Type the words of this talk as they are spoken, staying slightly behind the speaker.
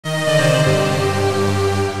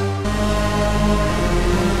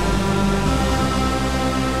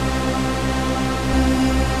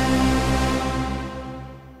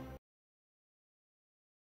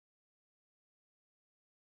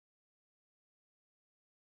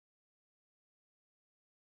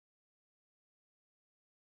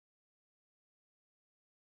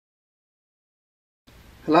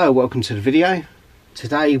Hello, welcome to the video.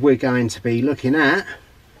 Today we're going to be looking at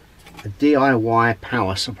a DIY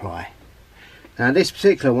power supply. Now this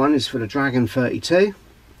particular one is for the Dragon 32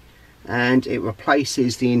 and it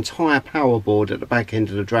replaces the entire power board at the back end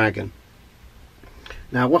of the Dragon.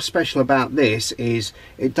 Now what's special about this is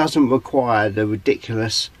it doesn't require the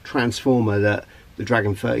ridiculous transformer that the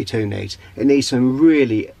Dragon 32 needs. It needs some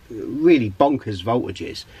really bonkers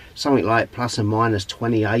voltages, something like plus and minus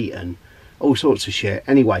 28 and all sorts of shit.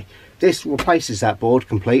 Anyway, this replaces that board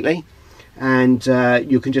completely and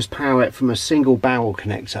you can just power it from a single barrel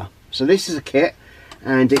connector. So this is a kit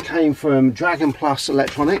and it came from Dragon Psu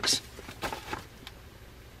Electronics,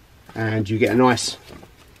 and you get a nice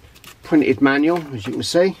printed manual, as you can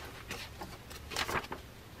see,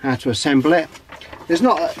 how to assemble it. There's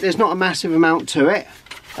not a massive amount to it.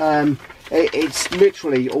 It's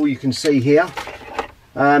literally all you can see here.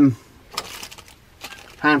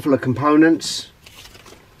 Handful of components,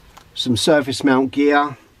 some surface mount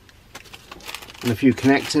gear and a few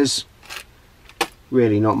connectors.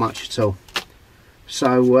 Really not much at all.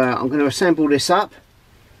 So I'm going to assemble this up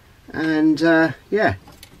and yeah,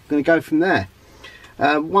 I'm going to go from there.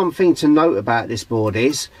 One thing to note about this board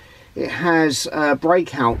is it has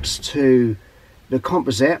breakouts to the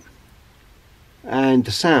composite and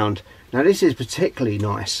the sound. Now this is particularly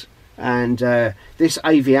nice, and this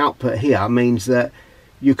AV output here means that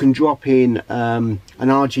you can drop in an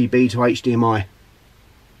RGB to HDMI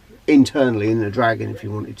internally in the Dragon if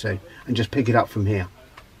you wanted to, and just pick it up from here.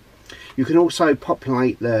 You can also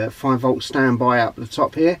populate the 5-volt standby up the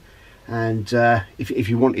top here, and if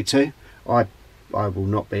you wanted to. I will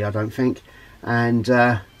not be, I don't think. And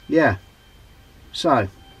yeah, so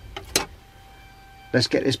let's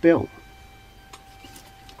get this built.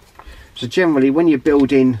 So generally when you're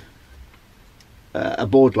building a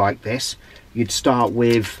board like this, you'd start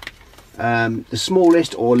with the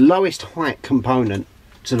smallest or lowest height component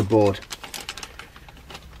to the board.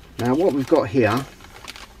 Now what we've got here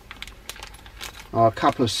are a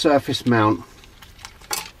couple of surface mount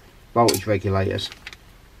voltage regulators.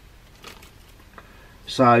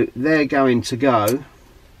 So they're going to go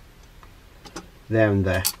there and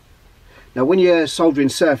there. Now when you're soldering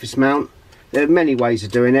surface mount, there are many ways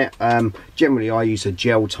of doing it. Generally I use a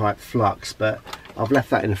gel type flux, but I've left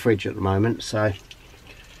that in the fridge at the moment. So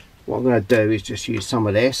what I'm going to do is just use some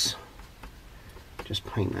of this, just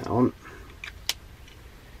paint that on.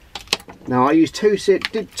 Now I use two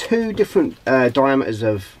different diameters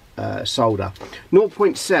of solder.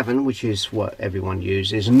 0.7, which is what everyone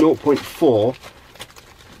uses, and 0.4 for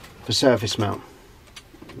surface mount,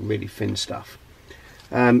 really thin stuff.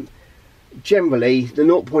 Generally the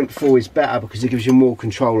 0.4 is better because it gives you more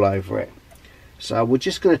control over it. So we're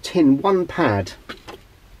just going to tin one pad.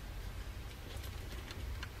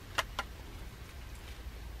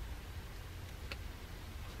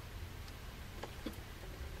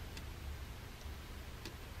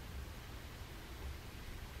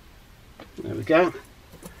 There we go.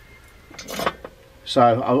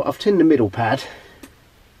 So I've tinned the middle pad,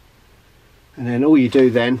 and then all you do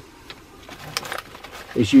then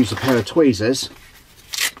is use a pair of tweezers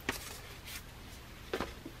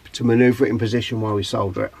to manoeuvre it in position while we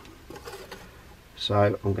solder it.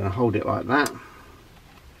 So I'm going to hold it like that.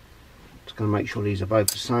 Just going to make sure these are both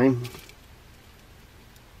the same.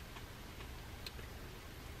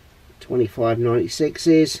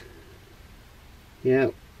 2596s. Yeah,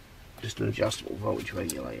 just an adjustable voltage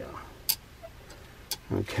regulator.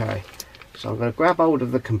 Okay, so I'm going to grab hold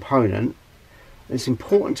of the component. It's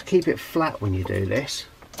important to keep it flat when you do this.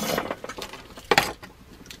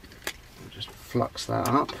 Just flux that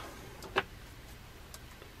up.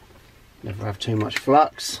 Never have too much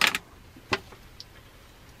flux.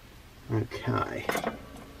 Okay.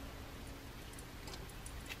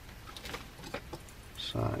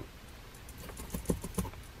 So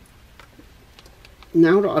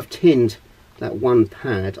now that I've tinned that one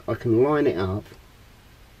pad, I can line it up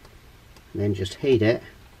and then just heat it.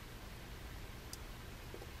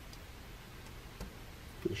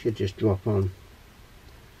 It should just drop on.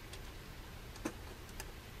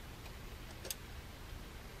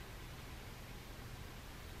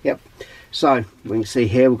 Yep, so we can see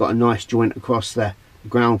here we've got a nice joint across the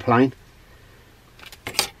ground plane.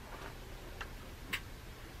 What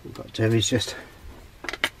we've got to do is just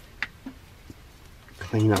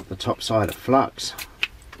clean up the top side of flux.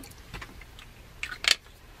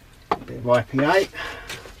 A bit of IPA.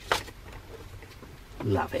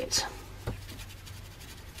 Love it.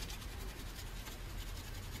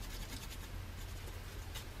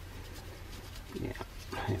 Yeah,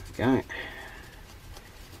 there we go.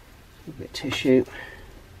 A bit of tissue.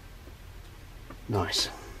 Nice.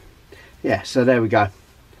 Yeah, so there we go.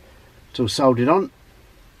 It's all soldered on,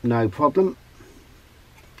 no problem.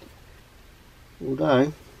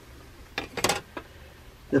 Although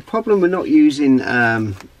the problem with not using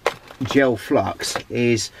gel flux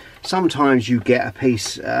is sometimes you get a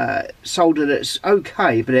piece soldered that's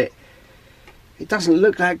okay, but it doesn't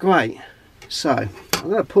look that great. So I'm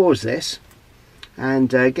going to pause this and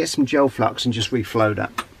get some gel flux and just reflow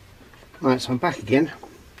that. Right, so I'm back again,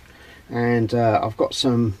 and I've got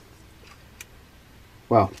some,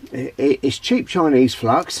 well, it's cheap Chinese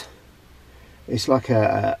flux. It's like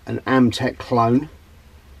an Amtech clone,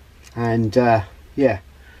 and yeah,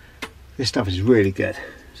 this stuff is really good.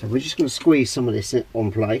 So we're just going to squeeze some of this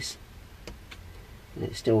on place, and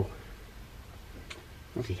it's still,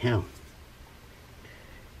 bloody hell,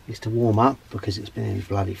 it's to warm up because it's been in the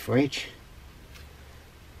bloody fridge.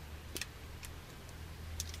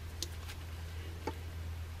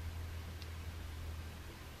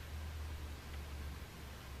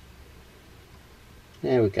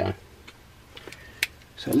 There we go.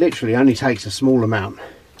 So it literally only takes a small amount.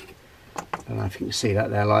 I don't know if you can see that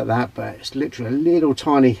there like that, but it's literally a little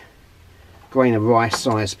tiny grain of rice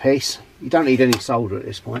size piece. You don't need any solder at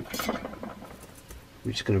this point.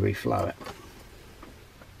 We're just going to reflow it.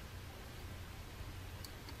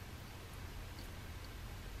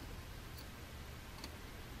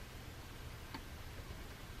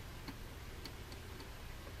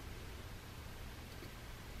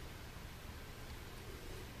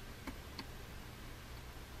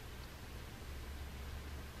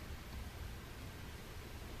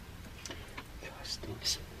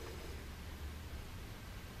 Stinks.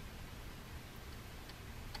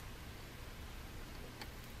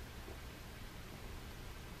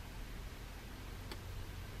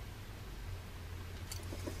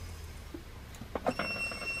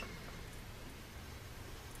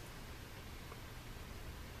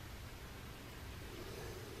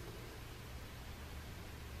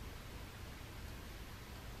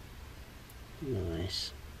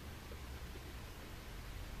 Nice.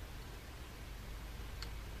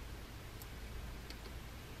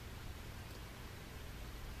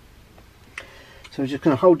 So we're just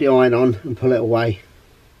going to hold the iron on and pull it away.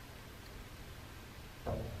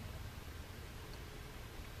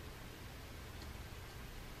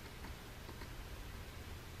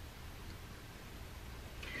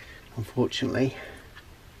 Unfortunately,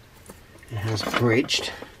 it has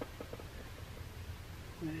bridged.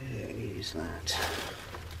 Where is that?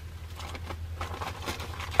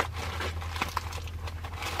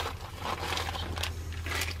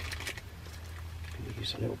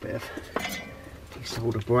 Use a little bit of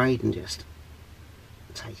solder braid and just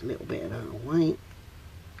take a little bit of that away.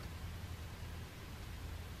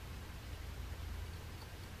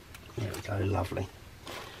 There we go, lovely.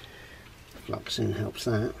 Fluxing helps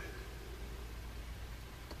that.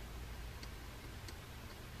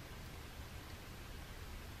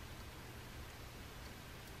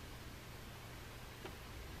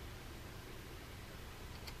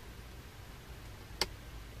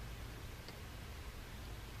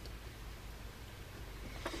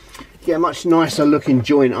 Get a much nicer looking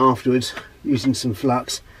joint afterwards using some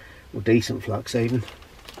flux, or decent flux even.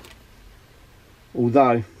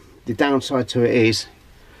 Although the downside to it is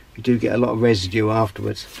you do get a lot of residue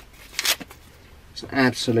afterwards. It's an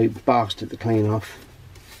absolute bastard to clean off.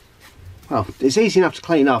 Well, it's easy enough to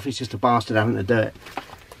clean off, it's just a bastard having to do it.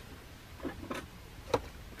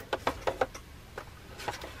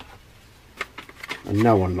 And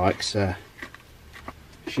no one likes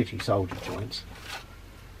shitty solder joints.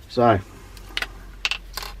 So, I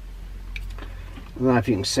don't know if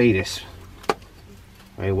you can see this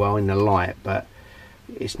very well in the light, but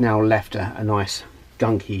it's now left a nice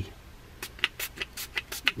gunky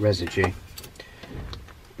residue.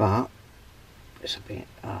 But it's a bit,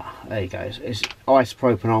 there you go, it's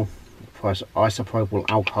isopropyl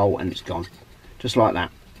alcohol, and it's gone. Just like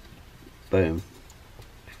that. Boom.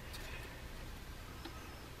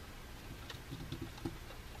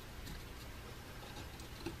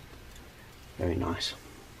 Very nice.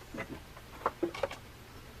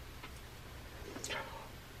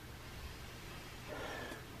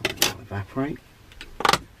 Evaporate.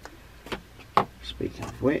 Speaking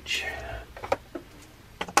of which,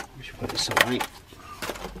 we should put this away.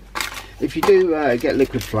 If you do get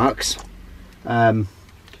liquid flux, I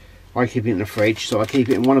keep it in the fridge, so I keep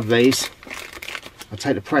it in one of these. I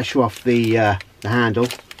take the pressure off the handle,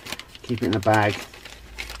 keep it in a bag.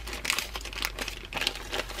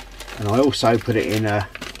 And I also put it in a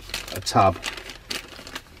tub,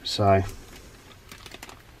 so I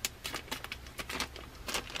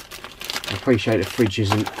appreciate the fridge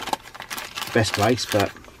isn't best place,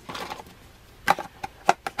 but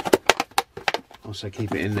also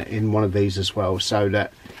keep it in one of these as well, so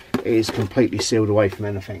that it is completely sealed away from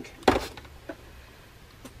anything.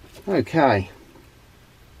 Okay.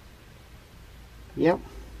 Yep.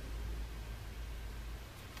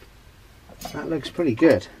 That looks pretty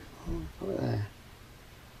good. Put it there.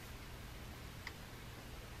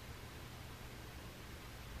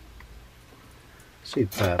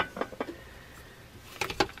 Superb.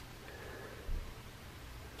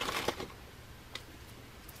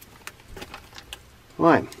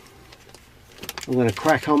 Right, I'm going to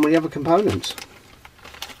crack on with the other components.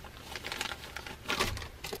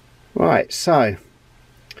 Right, so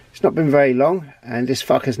it's not been very long and this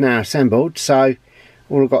fucker's now assembled, so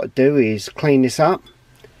all I've got to do is clean this up,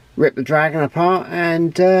 rip the Dragon apart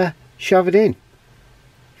and shove it in.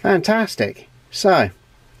 Fantastic. So,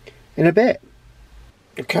 in a bit.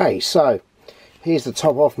 Okay, so here's the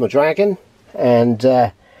top off my Dragon, and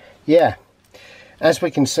yeah, as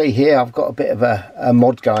we can see here, I've got a bit of a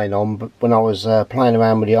mod going on, but when I was playing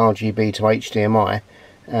around with the RGB to HDMI,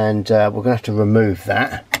 and we're going to have to remove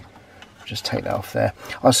that. Just take that off there.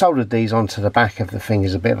 I soldered these onto the back of the thing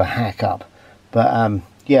as a bit of a hack up, but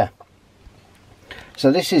yeah.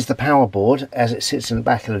 So this is the power board as it sits in the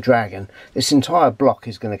back of the Dragon. This entire block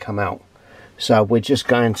is going to come out, so we're just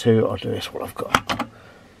going to, I'll do this what I've got.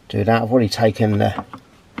 Do that. I've already taken the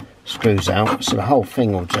screws out, so the whole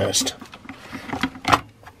thing will just,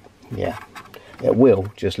 yeah, it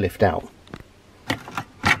will just lift out,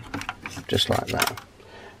 just like that.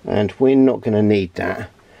 And we're not going to need that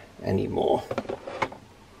anymore.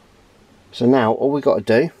 So now all we've got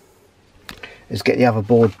to do is get the other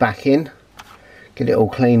board back in, get it all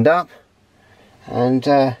cleaned up, and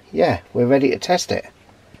yeah, we're ready to test it.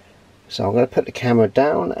 So I'm going to put the camera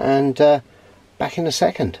down and back in a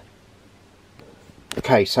second.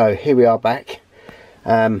 Okay, so here we are back.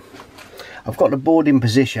 I've got the board in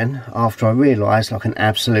position after I realised, like an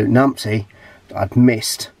absolute numpty, that I'd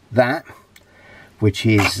missed that, which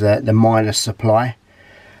is the minus supply.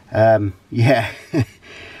 Yeah,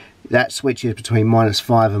 that switches between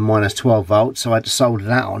 -5 and -12 volts, so I had to solder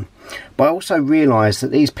that on. But I also realised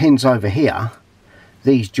that these pins over here,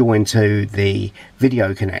 these join to the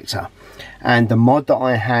video connector, and the mod that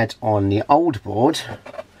I had on the old board,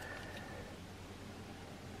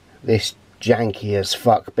 this janky as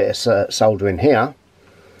fuck bit of soldering here,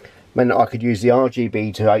 meant that I could use the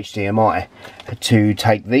RGB to HDMI to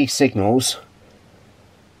take these signals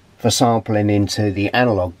for sampling into the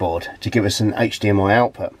analog board to give us an HDMI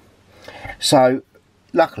output. So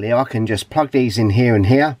luckily I can just plug these in here and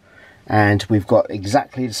here, and we've got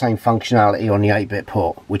exactly the same functionality on the 8-bit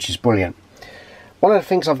port, which is brilliant. One of the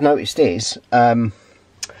things I've noticed is that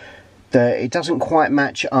it doesn't quite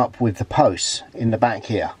match up with the posts in the back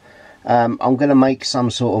here. I'm going to make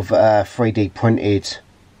some sort of 3D printed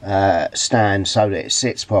stand so that it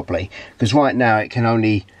sits properly, because right now it can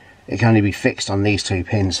only be fixed on these two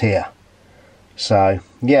pins here. So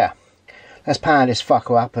yeah, let's power this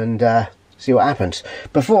fucker up and see what happens.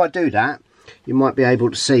 Before I do that, you might be able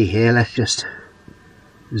to see here, let's just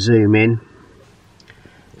zoom in,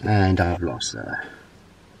 and I've lost that.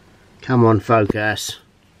 Come on, focus.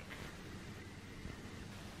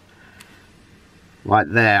 Right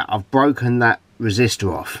there, I've broken that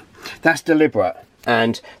resistor off. That's deliberate,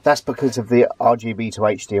 and that's because of the RGB to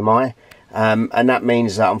HDMI, and that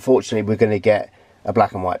means that unfortunately we're going to get a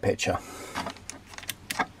black and white picture.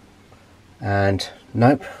 And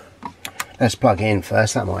nope, let's plug it in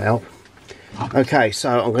first, that might help. Okay,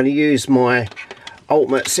 so I'm going to use my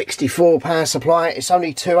Ultimate 64 power supply. It's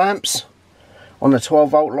only 2 amps on the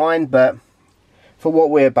 12 volt line, but for what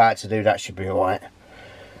we're about to do, that should be alright.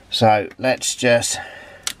 So let's just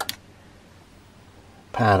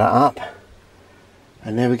power that up,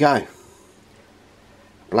 and there we go,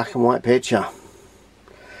 black and white picture.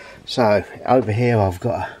 So over here I've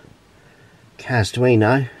got a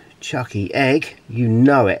Casduino Chucky egg, you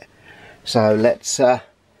know it. So let's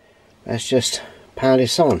just power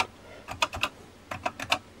this on.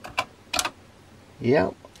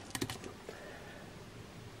 Yep,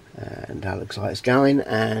 and that looks like it's going,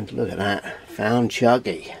 and look at that, found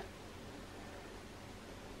Chucky.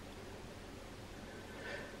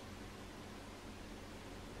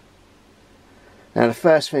 Now the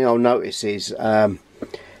first thing I'll notice is the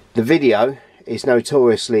video is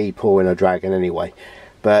notoriously poor in a Dragon anyway,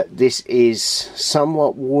 but this is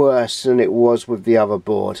somewhat worse than it was with the other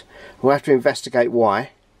board. We'll have to investigate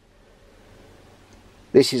why.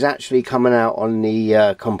 This is actually coming out on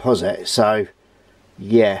the composite, so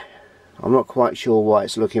yeah, I'm not quite sure why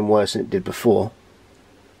it's looking worse than it did before.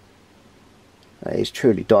 That is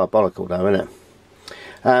truly diabolical though, isn't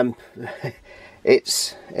it?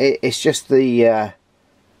 It's just the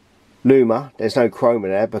luma. There's no chroma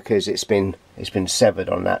there because it's been severed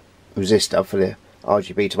on that resistor for the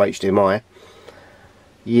RGB to HDMI.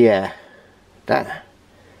 Yeah,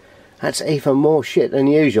 that's even more shit than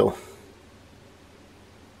usual.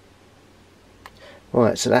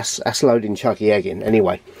 Right, so that's loading Chucky egg in.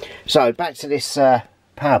 Anyway, so back to this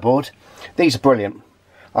power board. These are brilliant.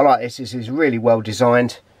 I like this. This is really well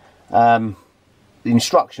designed. The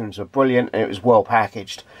instructions are brilliant and it was well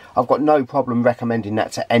packaged. I've got no problem recommending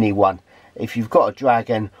that to anyone. If you've got a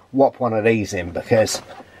Dragon, whop one of these in, because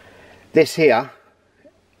this here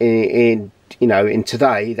in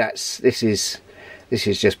today, this is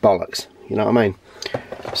just bollocks. You know what I mean?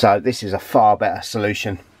 So this is a far better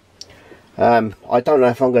solution. I don't know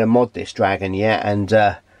if I'm going to mod this Dragon yet and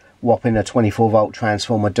whop in a 24 volt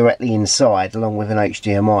transformer directly inside along with an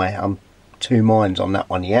HDMI. I'm two minds on that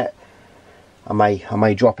one yet. I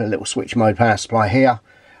may drop in a little switch mode power supply here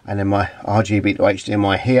and then my RGB to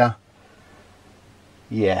HDMI here.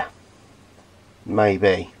 Yeah,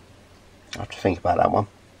 maybe. I have to think about that one.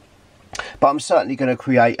 But I'm certainly going to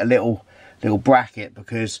create a little bracket,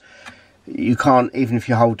 because you can't, even if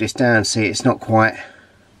you hold this down, see it's not quite,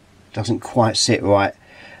 doesn't quite sit right.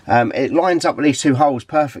 It lines up with these two holes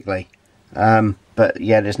perfectly, but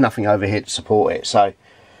yeah, there's nothing over here to support it, so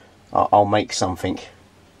I'll make something.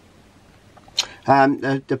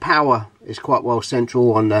 The power is quite well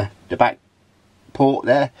central on the back port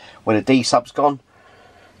there where the D sub's gone.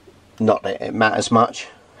 Not that it matters much,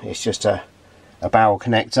 it's just a barrel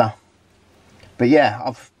connector. But yeah,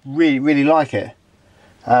 I really like it.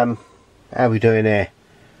 How are we doing here?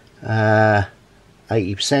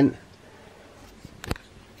 80%.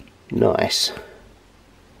 Nice.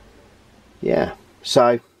 Yeah,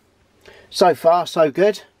 so far so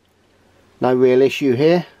good. No real issue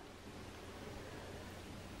here.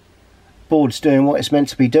 Board's doing what it's meant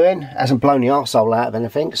to be doing. Hasn't blown the arsehole out of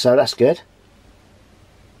anything, so that's good.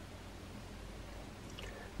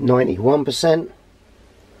 91%.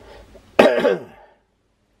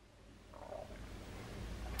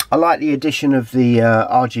 I like the addition of the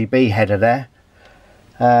RGB header there.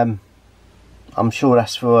 I'm sure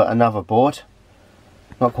that's for another board.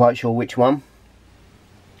 Not quite sure which one.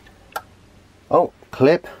 Oh,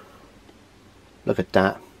 clip. Look at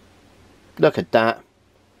that. Look at that.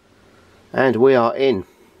 And we are in.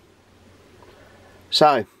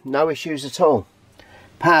 So, no issues at all.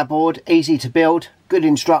 Power board, easy to build, good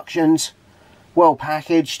instructions, well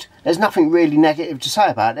packaged. There's nothing really negative to say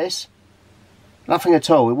about this. Nothing at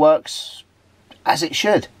all. It works as it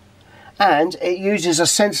should. And it uses a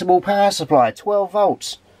sensible power supply, 12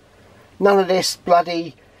 volts. None of this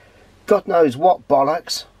bloody God knows what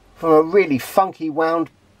bollocks from a really funky wound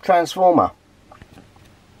transformer.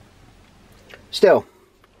 Still,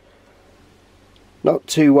 not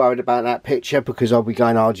too worried about that picture because I'll be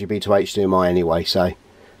going RGB to HDMI anyway, so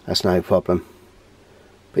that's no problem.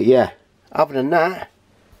 But yeah, other than that,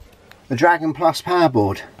 the Dragon Plus power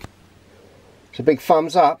board. It's a big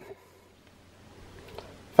thumbs up.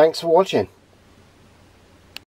 Thanks for watching.